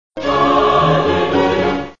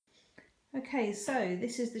Okay, so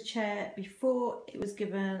this is the chair before it was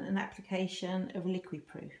given an application of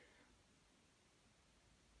LiquiProof.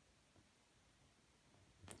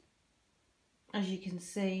 As you can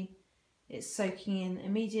see, it's soaking in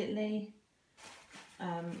immediately,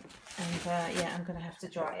 yeah, I'm going to have to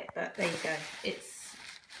dry it, but there you go. It's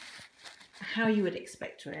how you would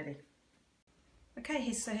expect, really.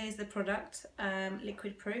 Okay, so here's the product,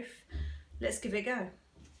 LiquiProof. Let's give it a go.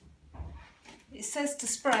 It says to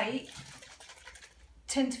spray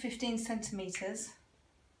 10 to 15 centimetres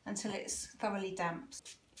until it's thoroughly damp.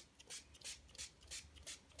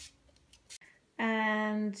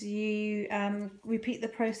 And you repeat the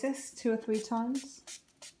process 2 or 3 times.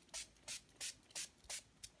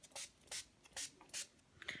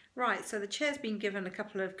 Right, so the chair's been given a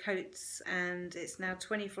couple of coats and it's now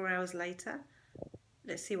 24 hours later.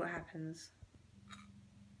 Let's see what happens.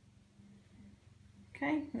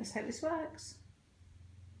 Okay, let's hope this works.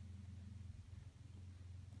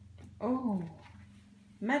 Oh,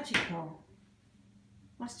 magical.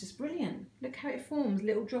 That's just brilliant. Look how it forms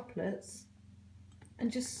little droplets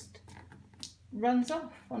and just runs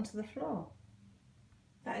off onto the floor.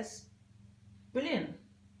 That is brilliant.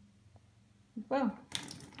 Well,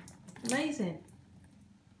 amazing.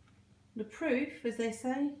 The proof, as they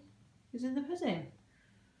say, is in the pudding.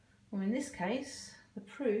 Well, in this case, the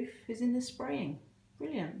proof is in the spraying.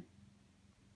 Brilliant.